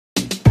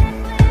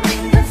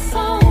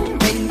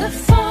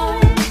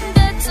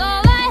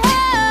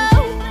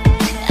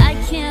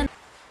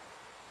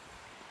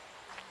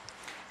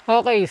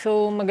Okay,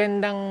 so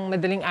magandang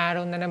madaling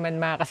araw na naman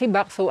mga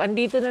kasibak. So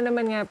andito na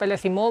naman nga pala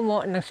si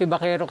Momo ng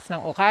Sibakaerox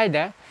ng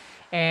OKADA.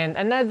 And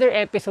another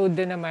episode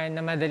din naman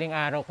na madaling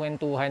araw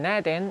kwentuhan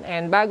natin.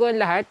 And bago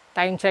ang lahat,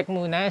 time check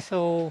muna.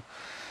 So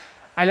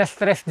alas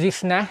 3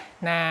 gis na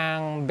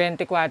ng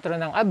 24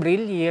 ng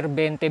Abril, year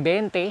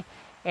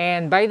 2020.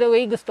 And by the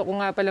way, gusto ko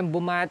nga palang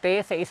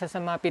bumate sa isa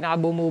sa mga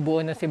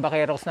pinakabumubuo ng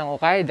Sibakaerox ng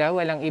OKADA.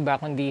 Walang iba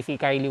kundi si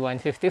Kylie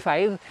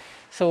 155.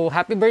 So,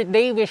 happy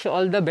birthday. Wish you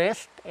all the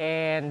best.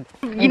 And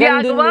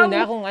hanggang dun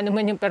muna kung ano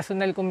man yung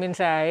personal kong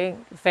mensahe.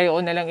 Sa'yo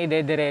na lang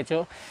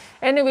idediretso.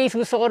 Anyways,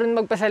 gusto ko rin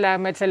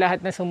magpasalamat sa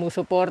lahat na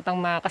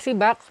sumusuportang mga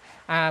kasibak.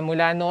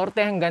 Mula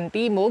norte hanggang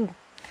timog.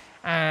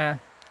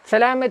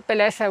 Salamat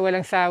pala sa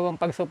walang sawang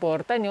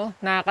pagsuporta nyo.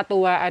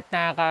 Nakakatuwa at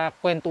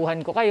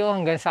nakakakwentuhan ko kayo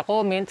hanggang sa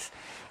comments.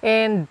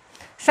 And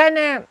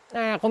sana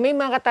kung may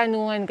mga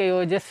katanungan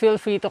kayo, just feel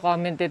free to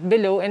comment it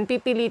below and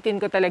pipilitin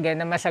ko talaga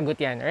na masagot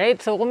yan. Right?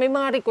 So kung may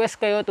mga request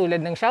kayo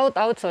tulad ng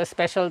shoutouts o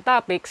special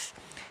topics,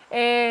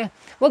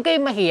 huwag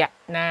kayong mahiya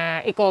na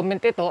i-comment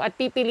ito at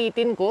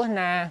pipilitin ko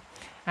na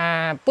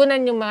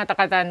punan yung mga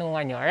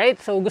katanungan nyo. Right?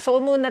 So gusto ko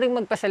muna rin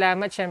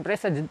magpasalamat syempre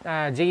sa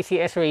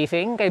JCS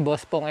Racing, kay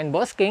Boss Pong and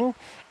Boss King,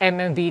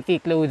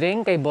 MMVT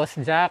Clothing, kay Boss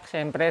Jack,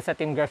 syempre sa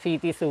Team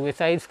Graffiti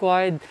Suicide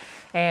Squad,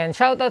 and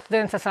shoutouts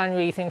din sa Sun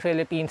Racing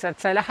Philippines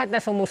at sa lahat na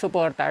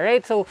sumusuporta.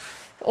 Right? So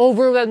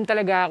overwhelmed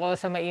talaga ako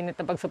sa mainit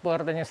na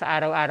pagsuporta nyo sa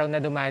araw-araw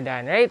na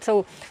dumadaan. Right?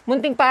 So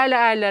munting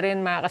paalaala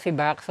rin mga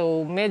kasibak.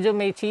 So medyo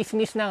may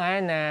chismis na nga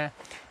na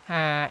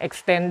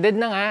extended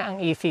na nga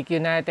ang ECQ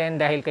natin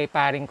dahil kay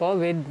paring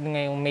COVID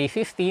ngayong May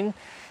 15.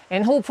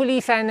 And hopefully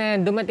sana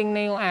dumating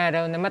na yung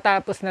araw na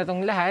matapos na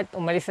tong lahat,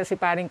 umalis na si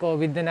paring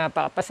COVID na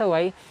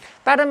napakapasaway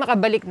para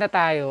makabalik na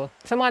tayo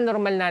sa mga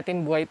normal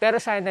natin buhay. Pero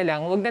sana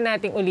lang, wag na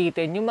nating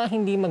ulitin yung mga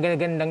hindi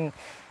magagandang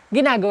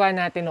ginagawa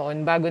natin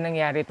noon bago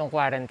nangyari itong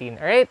quarantine.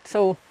 Alright?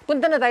 So,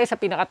 punta na tayo sa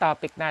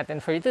pinaka-topic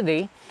natin for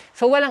today.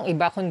 So, walang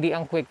iba kundi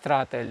ang quick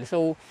throttle.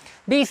 So,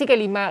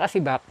 basically mga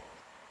kasibak,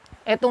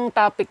 etong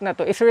topic na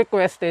to is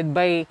requested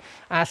by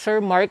Sir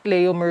Mark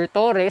Leomer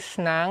Torres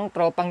ng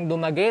Tropang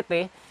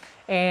Dumaguete.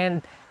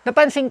 And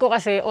napansin ko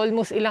kasi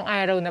almost ilang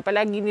araw na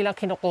palagi nilang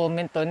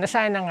kino-comment to na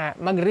sana nga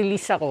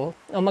mag-release ako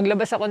o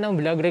maglabas ako ng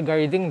vlog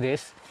regarding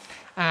this.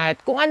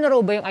 At kung ano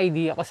raw ba yung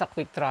idea ko sa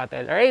quick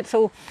throttle. Alright,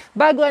 so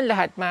bago ang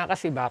lahat mga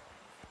kasibak,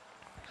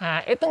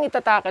 itong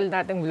itatakal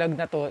nating vlog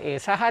na to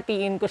is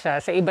hahatiin ko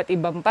siya sa iba't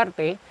ibang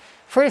parte.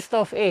 First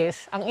off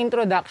is, ang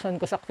introduction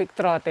ko sa quick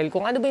throttle,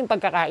 kung ano ba yung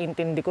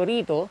pagkakaintindi ko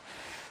rito.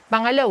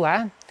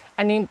 Pangalawa,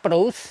 ano yung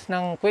pros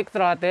ng quick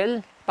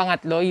throttle.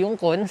 Pangatlo, yung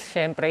cons,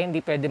 syempre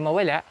hindi pwede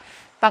mawala.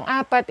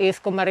 Pang-apat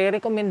is, kung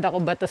marirekomenda ko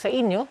ba to sa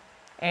inyo.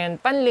 And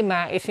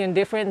panlima is yung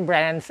different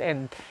brands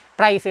and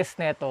prices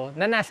neto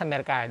na nasa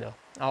merkado.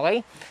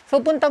 Okay?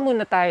 So punta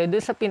muna tayo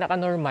dun sa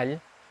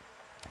pinaka-normal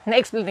na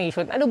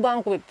explanation. Ano ba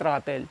ang quick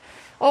throttle?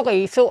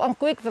 Okay, so ang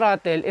quick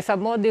throttle is a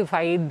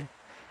modified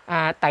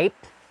type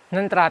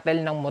ng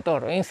throttle ng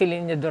motor o yung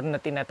silinyador na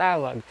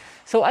tinatawag.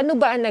 So ano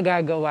ba ang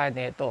nagagawa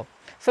nito?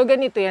 So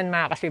ganito yan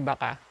mga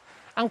kasibaka.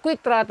 Ang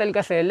quick throttle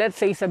kasi, let's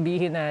say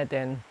sabihin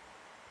natin,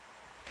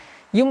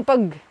 yung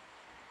pag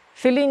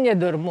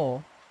silinyador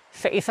mo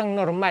sa isang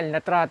normal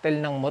na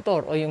throttle ng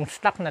motor o yung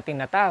stock na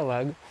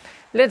tinatawag,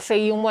 let's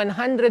say yung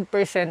 100%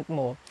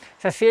 mo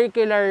sa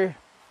circular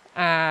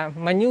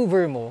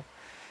maneuver mo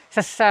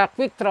sa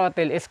quick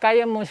throttle is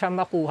kaya mo siya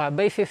makuha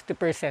by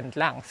 50%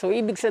 lang. So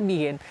ibig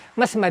sabihin,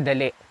 mas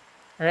madali.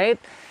 Right?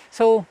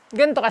 So,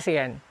 ganito kasi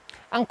yan.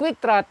 Ang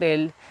quick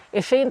throttle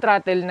is siya yung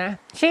throttle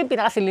na, siya yung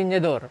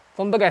pinakasilinyador.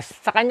 Kumbaga,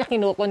 sa kanya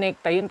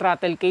kinukonekta yung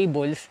throttle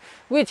cables,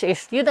 which is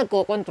yung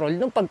nagko-control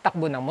ng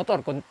pagtakbo ng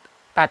motor, kung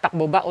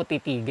tatakbo ba o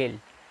titigil.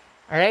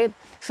 Alright?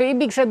 So,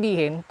 ibig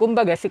sabihin,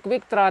 kumbaga, si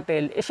quick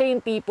throttle is siya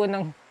yung tipo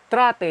ng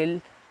throttle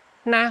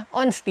na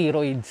on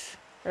steroids.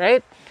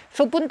 Right?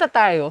 So, punta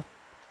tayo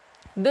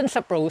dun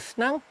sa pros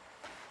ng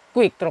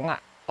quick throw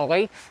nga.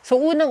 Okay? So,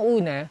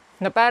 unang-una,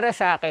 na para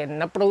sa akin,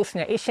 na pros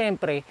niya is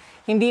syempre,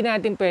 hindi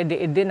natin pwede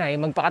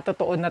i-deny,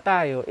 magpakatotoo na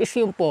tayo, is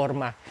yung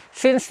forma.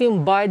 Since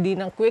yung body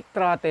ng quick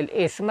throttle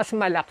is mas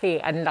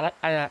malaki,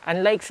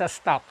 unlike sa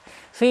stock,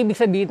 so ibig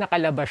sabihin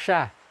nakalabas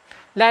siya.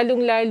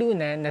 Lalong-lalo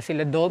na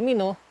sila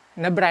Domino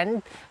na brand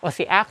o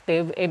si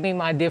Active, may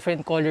mga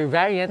different color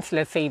variants.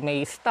 Let's say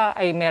may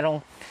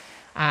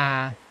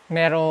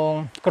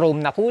merong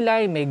chrome na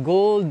kulay, may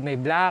gold, may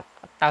black,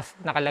 tapos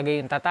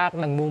nakalagay yung tatak,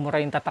 nagmumura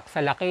yung tatak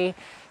sa laki,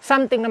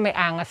 something na may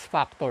angas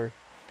factor.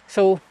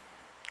 So,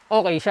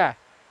 okay siya.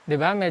 'Di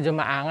ba? Medyo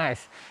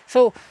maangas.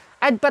 So,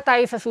 add pa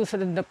tayo sa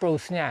susunod na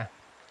pros niya.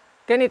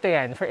 Ganito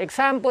yan. For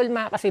example,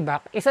 mga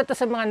kasibak, isa to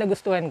sa mga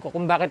nagustuhan ko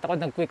kung bakit ako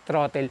nag-quick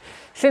throttle.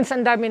 Since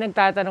ang dami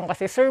nagtatanong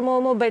kasi, Sir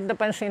Momo, ba't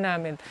napansin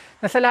namin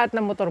na sa lahat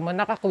ng motor mo,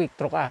 naka-quick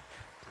throw ka?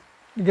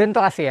 Ganito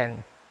kasi yan.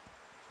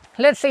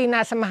 Let's say,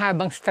 nasa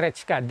mahabang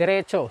stretch ka,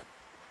 diretso.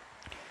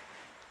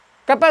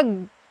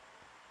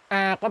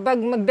 Kapag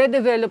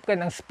magde-develop ka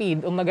ng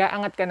speed o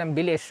mag-aangat ka ng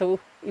bilis,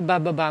 so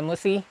ibababa mo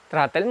si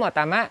throttle mo,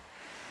 tama?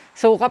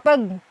 So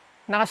kapag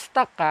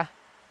naka-stuck ka,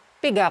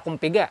 piga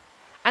kung piga.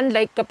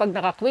 Unlike kapag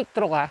naka-quick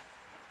throw ka,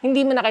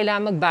 hindi mo na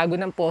kailangan magbago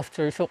ng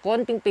posture, so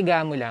konting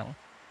piga mo lang,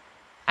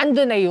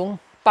 ando na yung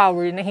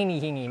power na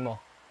hinihingi mo.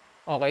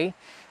 Okay?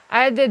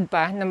 Added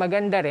pa na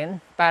maganda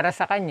rin para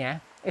sa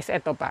kanya is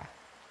ito pa.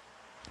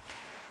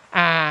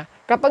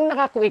 Kapag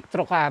naka-quick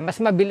throw ka, mas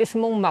mabilis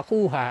mong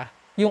makuha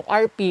yung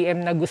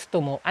RPM na gusto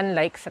mo,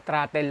 unlike sa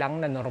throttle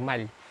lang na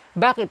normal.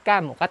 Bakit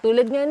kamo?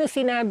 Katulad nga nung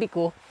sinabi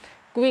ko,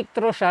 quick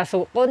throw siya,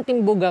 so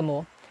konting buga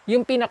mo,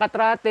 yung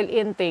pinaka-throttle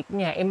intake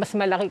niya, mas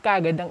malaki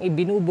kagad ang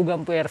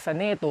ibinubugang puwersa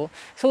nito.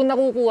 So,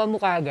 nakukuha mo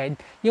kagad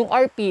yung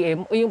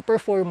RPM o yung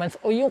performance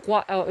o yung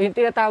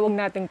tinatawag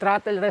nating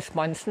throttle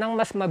response ng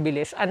mas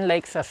mabilis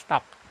unlike sa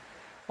stock.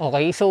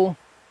 Okay, so,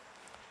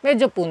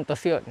 medyo puntos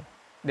yun.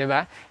 'Di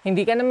ba?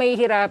 Hindi ka na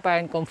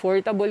mahihirapan,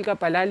 comfortable ka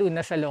pa, lalo na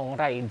sa long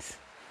rides.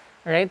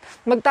 Right?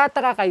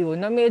 Magtataka kayo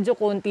na medyo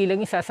konti lang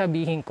yung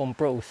sasabihin kong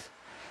pros.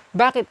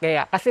 Bakit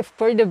kaya? Kasi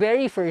for the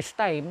very first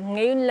time,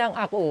 ngayon lang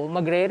ako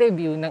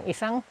magre-review ng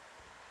isang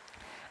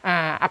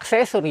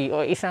accessory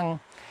o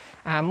isang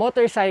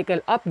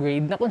motorcycle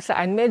upgrade na kung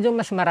saan medyo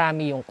mas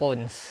marami yung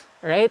cons.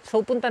 Right?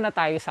 So, punta na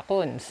tayo sa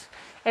cons.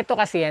 Ito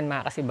kasi yan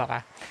mga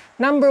kasibaka.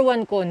 Number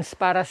one cons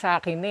para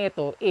sa akin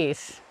nito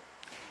is,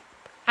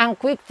 ang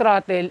quick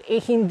throttle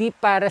hindi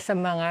para sa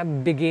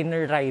mga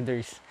beginner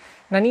riders.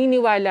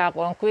 Naniniwala ako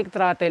ang quick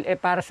throttle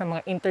para sa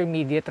mga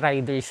intermediate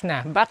riders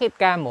na. Bakit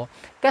kamo?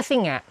 Kasi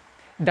nga,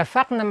 the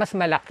fact na mas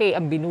malaki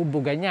ang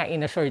binubuga niya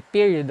in a short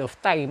period of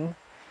time,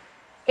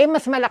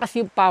 mas malakas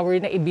yung power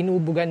na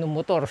ibinubuga ng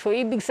motor. So,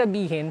 ibig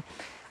sabihin,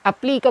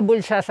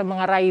 applicable siya sa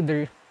mga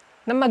rider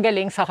na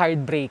magaling sa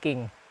hard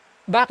braking.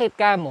 Bakit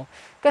kamo?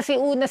 Kasi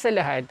una sa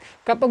lahat,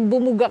 kapag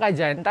bumuga ka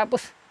dyan,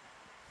 tapos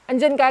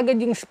andyan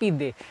kagad yung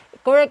speed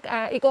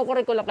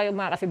iko-correct ko lang kayo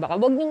mga kasibaka,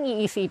 huwag niyong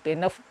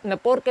iisipin na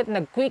porket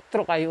nag-quick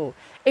throw kayo,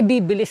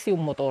 bibilis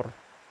yung motor.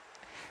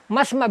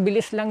 Mas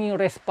mabilis lang yung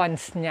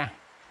response niya.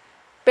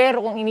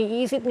 Pero kung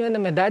iniisip niyo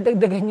na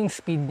madadagdagan yung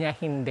speed niya,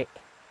 hindi.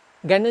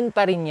 Ganun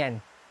pa rin yan.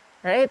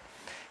 Right?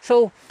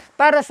 So,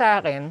 para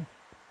sa akin,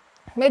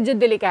 medyo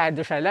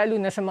delikado siya,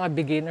 lalo na sa mga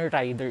beginner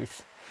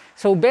riders.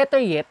 So, better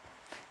yet,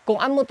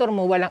 kung ang motor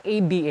mo walang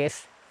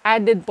ABS,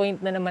 added point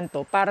na naman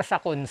to para sa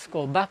cons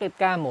ko. Bakit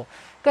kamo?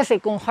 Kasi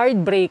kung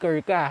hard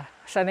braker ka,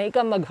 sanay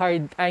ka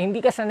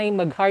hindi ka sanay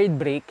mag-hard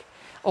brake,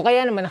 o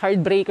kaya naman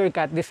hard braker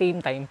ka at the same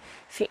time,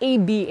 si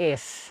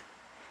ABS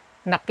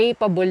na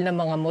capable na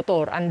mga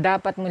motor, ang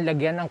dapat mong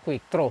lagyan ng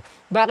quick throw.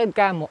 Bakit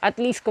kamo?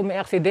 At least kung may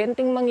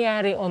aksidenteng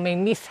mangyari o may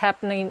mishap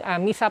na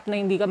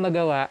hindi ka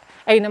magawa,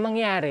 na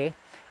mangyari,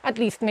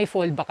 at least may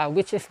fallback ka,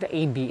 which is the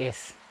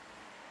ABS.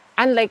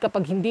 Unlike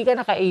kapag hindi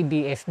ka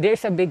naka-ABS,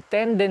 there's a big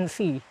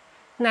tendency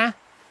na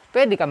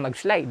pwede kang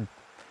mag-slide.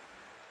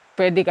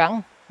 Pwede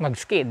kang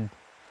mag-skid.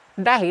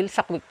 Dahil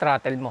sa quick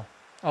throttle mo.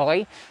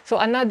 Okay? So,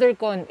 another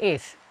con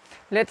is,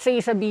 let's say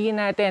sabihin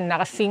natin,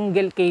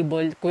 naka-single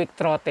cable quick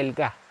throttle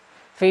ka.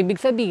 So, ibig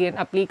sabihin,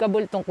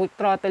 applicable tong quick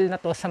throttle na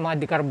to sa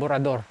mga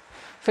dekarburador.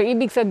 So,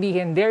 ibig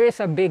sabihin, there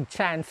is a big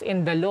chance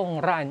in the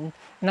long run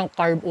ng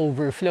carb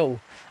overflow.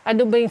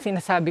 Ano ba yung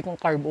sinasabi kong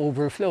carb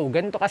overflow?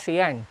 Ganito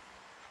kasi yan.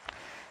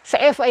 Sa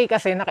FI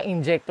kasi,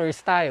 naka-injectors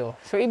tayo.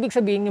 So, ibig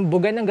sabihin, yung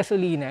buga ng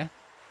gasolina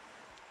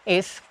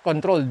is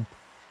controlled.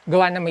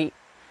 Gawa na may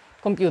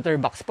computer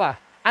box pa.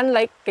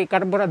 Unlike kay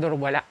carburetor,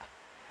 wala.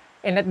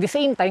 And at the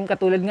same time,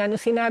 katulad nga nung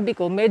sinabi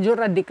ko, medyo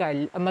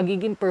radical ang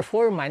magiging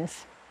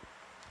performance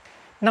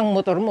ng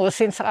motor mo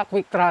since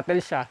quick throttle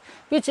siya,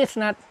 which is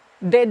not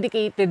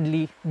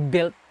dedicatedly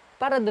built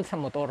para dun sa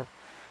motor.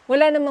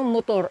 Wala namang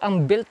motor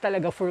ang built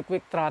talaga for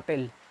quick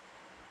throttle.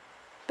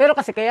 Pero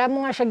kasi kaya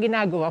mo nga siya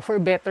ginagawa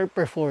for better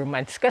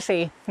performance.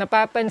 Kasi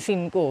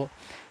napapansin ko,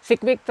 si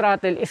quick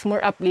throttle is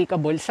more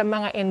applicable sa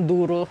mga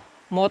enduro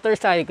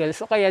motorcycles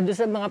o kaya doon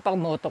sa mga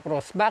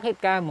pang-motocross. Bakit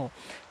kamo?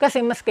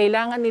 Kasi mas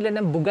kailangan nila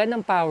ng buga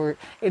ng power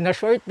in a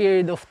short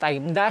period of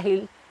time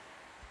dahil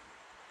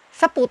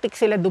sa putik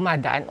sila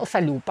dumadaan o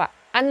sa lupa.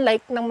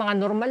 Unlike ng mga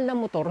normal na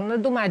motor na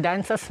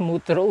dumadaan sa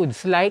smooth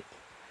roads like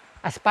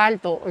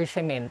asfalto or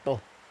semento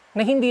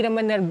na hindi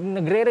naman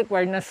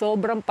nagre-require na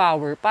sobrang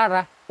power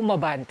para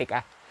umabante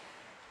ka.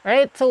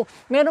 Right? So,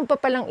 meron pa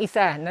palang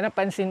isa na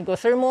napansin ko,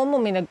 Sir Momo,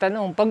 may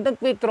nagtanong, pag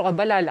nag-quick throw ka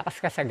ba, lalakas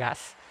ka sa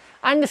gas?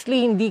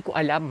 Honestly, hindi ko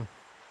alam.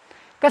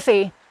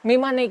 Kasi, may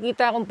mga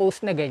nakikita akong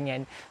post na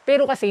ganyan.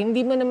 Pero kasi,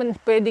 hindi mo naman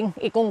pwedeng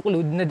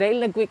i-conclude na dahil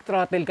nag-quick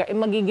throttle ka,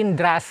 magiging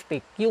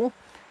drastic yung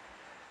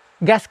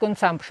gas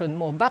consumption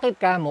mo. Bakit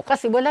ka mo?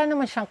 Kasi wala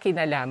naman siyang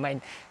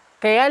kinalaman.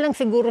 Kaya lang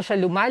siguro siya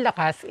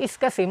lumalakas is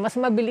kasi mas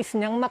mabilis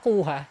niyang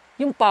makuha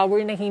yung power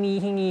na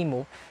hinihingi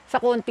mo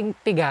sa konting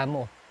tiga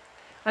mo.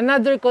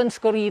 Another cons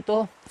ko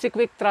rito, si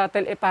quick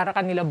throttle para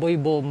kanila boy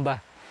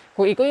bomba.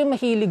 Kung ikaw yung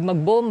mahilig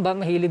magbomba,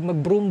 mahilig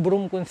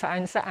mag-broom-broom kung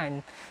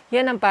saan-saan,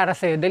 yan ang para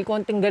sa'yo. Dahil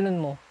konting ganun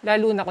mo,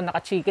 lalo na kung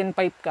naka-chicken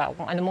pipe ka,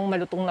 kung ano mong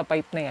malutong na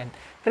pipe na yan,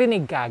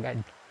 rinig ka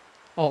agad.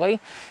 Okay?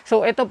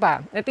 So, ito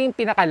yung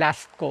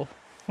pinaka-last ko,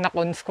 na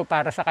cons ko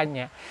para sa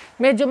kanya.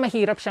 Medyo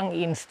mahirap siyang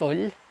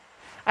i-install.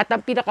 At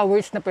ang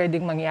pinaka-worst na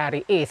pwedeng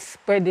mangyari is,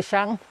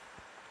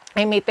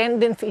 may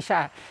tendency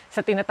siya sa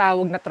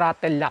tinatawag na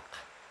throttle lock.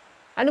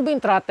 Ano ba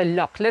yung throttle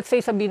lock? Let's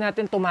say sabihin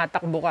natin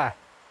tumatakbo ka.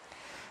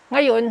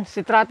 Ngayon,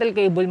 si throttle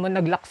cable mo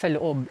nag-lock sa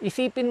loob.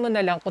 Isipin mo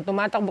na lang kung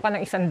tumatakbo ka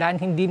ng 100,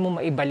 hindi mo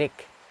maibalik.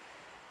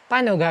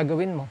 Paano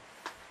gagawin mo?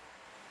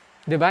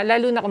 'Di ba?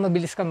 Lalo na kung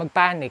mabilis ka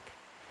magpanic.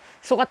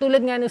 So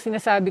katulad nga nung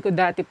sinasabi ko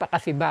dati pa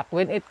kasibak,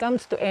 when it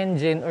comes to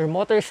engine or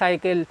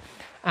motorcycle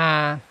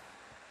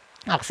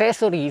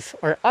accessories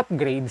or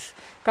upgrades,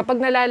 kapag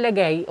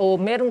nalalagay o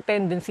merong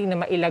tendency na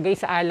mailagay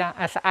sa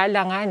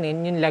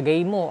alanganin yung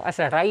lagay mo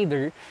as a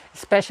rider,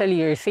 especially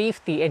your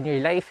safety and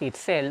your life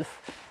itself,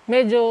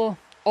 medyo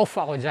off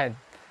ako dyan.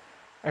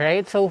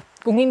 Alright? So,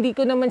 kung hindi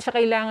ko naman siya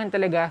kailangan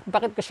talaga,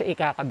 bakit ko siya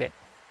ikakabit?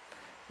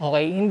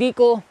 Okay? Hindi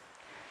ko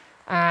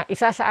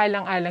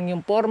isasaalang-alang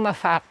yung forma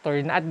factor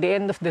na at the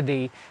end of the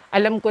day,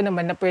 alam ko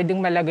naman na pwedeng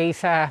malagay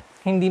sa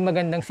hindi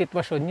magandang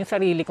sitwasyon yung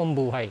sarili kong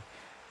buhay.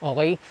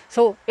 Okay?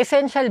 So,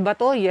 essential ba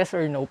to? Yes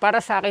or no? Para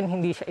sa akin,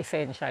 hindi siya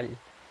essential.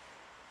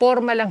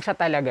 Forma lang siya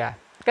talaga.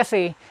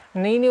 Kasi,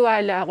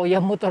 naniniwala ako,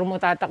 yung motor mo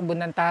tatakbo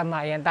ng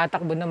tama yan,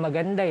 tatakbo ng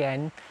maganda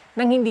yan,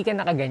 nang hindi ka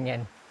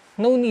nakaganyan.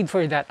 No need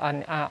for that,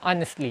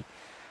 honestly.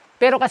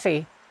 Pero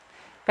kasi,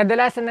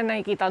 kadalasan na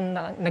nakikita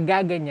na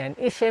nagaganyan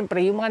is syempre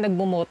yung mga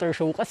nagmo-motor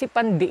show kasi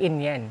pandiin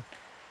yan.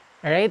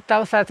 Alright?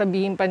 Tapos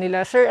sasabihin pa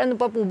nila, sir, ano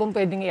pa po bang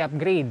pwedeng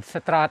i-upgrade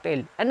sa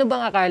throttle? Ano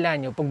bang akala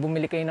nyo? Pag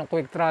bumili kayo ng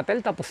quick throttle,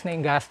 tapos na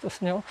yung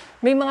gastos nyo,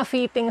 may mga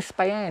fittings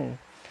pa yan.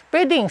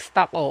 Pwedeng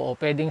stock, oo.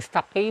 Pwedeng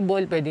stock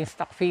cable, pwedeng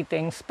stock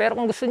fittings. Pero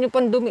kung gusto nyo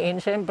pang dumiin,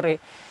 syempre,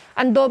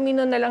 ang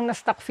domino na lang na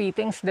stock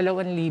fittings,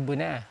 2,000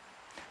 na.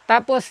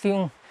 Tapos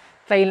yung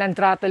Thailand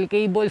throttle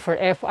cable for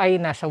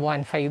FI, nasa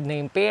 1.5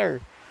 na yung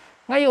pair.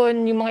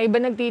 Ngayon, yung mga iba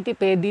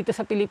nagtitipid dito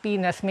sa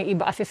Pilipinas, may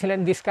iba kasi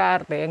silang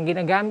diskarte. Ang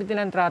ginagamit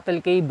nilang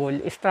throttle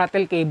cable is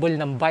throttle cable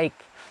ng bike,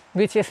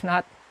 which is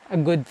not a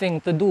good thing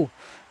to do.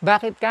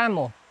 Bakit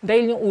kamo?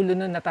 Dahil yung ulo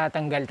nun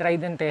natatanggal.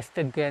 Tried and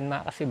tested ko yan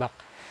mga kasibak.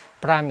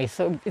 Promise.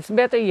 So, it's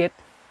better yet,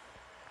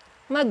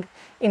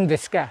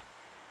 mag-invest ka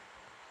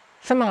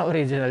sa mga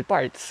original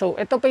parts. So,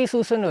 ito pa yung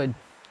susunod.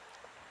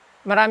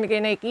 Marami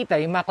kayo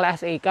nakikita, yung mga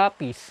Class A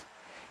copies.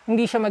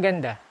 Hindi siya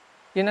maganda.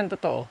 Yun ang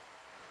totoo.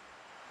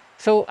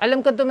 So, alam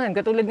ko ito man,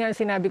 katulad nga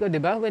sinabi ko,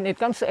 di ba? When it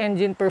comes to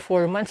engine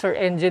performance or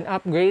engine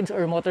upgrades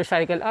or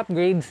motorcycle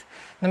upgrades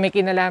na may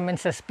kinalaman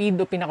sa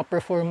speed o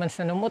pinaka-performance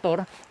na ng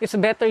motor, it's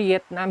better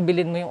yet na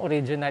ambilin mo yung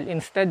original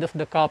instead of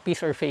the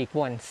copies or fake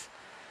ones.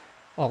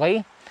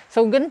 Okay?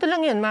 So, ganito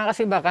lang yan, mga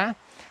kasibak, ha?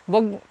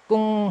 Wag,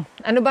 kung,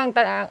 ano ba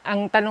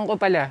ang tanong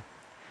ko pala?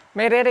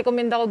 May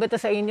re-recommend ako ba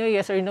ito sa inyo?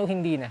 Yes or no?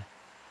 Hindi na.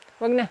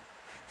 Wag na.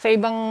 Sa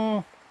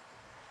ibang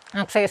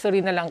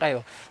accessory na lang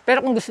kayo.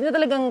 Pero kung gusto niyo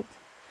talagang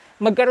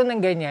magkaroon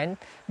ng ganyan,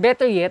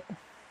 better yet,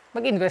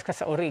 mag-invest ka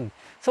sa orig.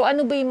 So,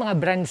 ano ba yung mga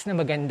brands na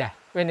maganda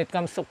when it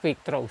comes to quick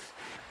throws?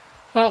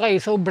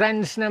 Okay, so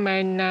brands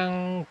naman ng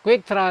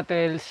quick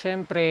throttle,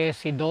 syempre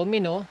si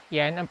Domino,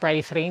 yan ang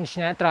price range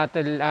niya,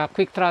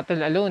 quick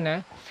throttle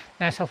alone,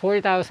 nasa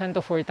 4,000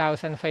 to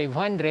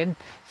 4,500.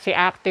 Si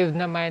Active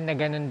naman na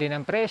ganun din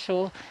ang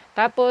presyo.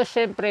 Tapos,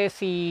 syempre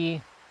si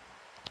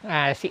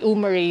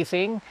Uma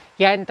Racing,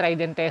 yan,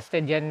 tried and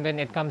tested yan when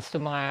it comes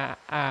to mga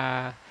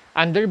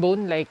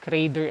underbone like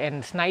Raider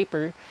and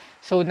Sniper.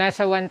 So,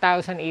 nasa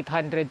 1,800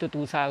 to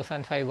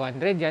 2,500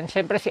 yan.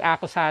 Siyempre, si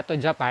Akusato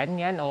Japan,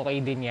 yan, okay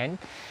din yan.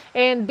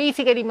 And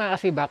basically, mga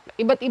kasibak,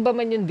 iba't iba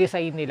man yung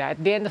design nila. At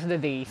the end of the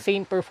day,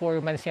 same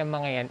performance yung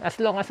mga yan. As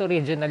long as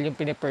original yung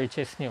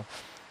pinipurchase nyo.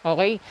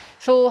 Okay?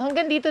 So,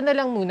 hanggang dito na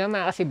lang muna,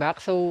 mga kasibak.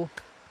 So,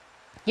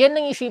 yan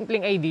ang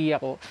simpleng idea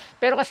ko.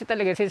 Pero kasi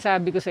talaga,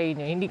 sinasabi ko sa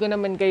inyo, hindi ko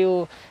naman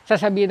kayo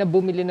sasabihin na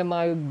bumili ng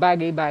mga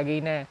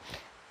bagay-bagay na,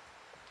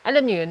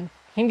 alam nyo yun,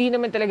 hindi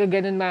naman talaga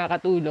ganun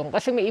makakatulong.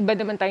 Kasi may iba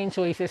naman tayong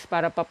choices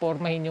para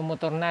papormahin yung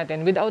motor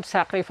natin without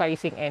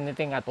sacrificing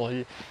anything at all.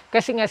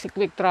 Kasi nga si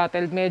quick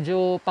throttle,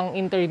 medyo pang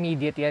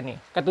intermediate yan eh.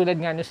 Katulad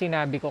nga nung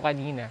sinabi ko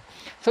kanina.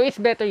 So it's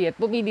better yet,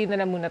 pumili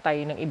na lang muna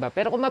tayo ng iba.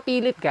 Pero kung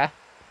mapilit ka,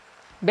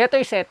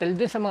 better settle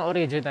dun sa mga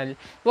original,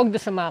 wag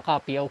dun sa mga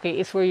copy, okay?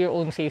 It's for your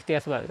own safety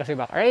as well, kasi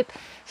baka, alright?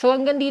 So,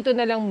 hanggang dito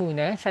na lang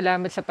muna.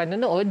 Salamat sa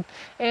panonood.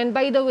 And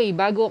by the way,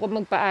 bago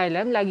ako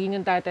magpaalam, lagi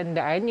niyong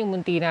tatandaan yung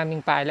munti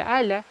naming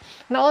paalaala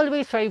na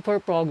always strive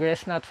for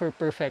progress, not for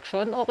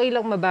perfection. Okay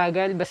lang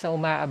mabagal, basta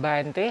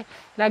umaabante.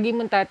 Lagi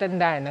mong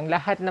tatandaan ang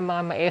lahat ng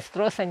mga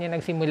maestro saan niya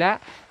nagsimula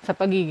sa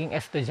pagiging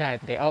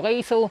estudyante.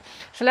 Okay? So,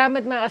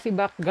 salamat mga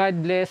kasibak. God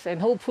bless.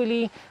 And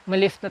hopefully,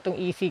 malift na tong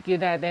ECQ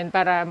natin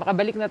para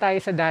makabalik na tayo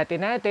sa dati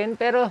natin.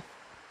 Pero,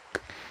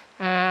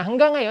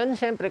 hanggang ngayon,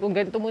 syempre, kung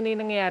ganito muna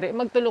yung nangyayari,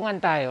 magtulungan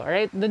tayo.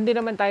 Alright? Doon din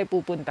naman tayo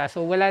pupunta.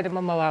 So, wala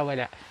naman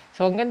mawawala.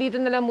 So, hanggang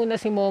dito na lang muna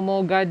si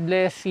Momo. God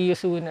bless. See you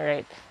soon.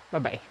 Alright?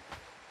 Bye-bye.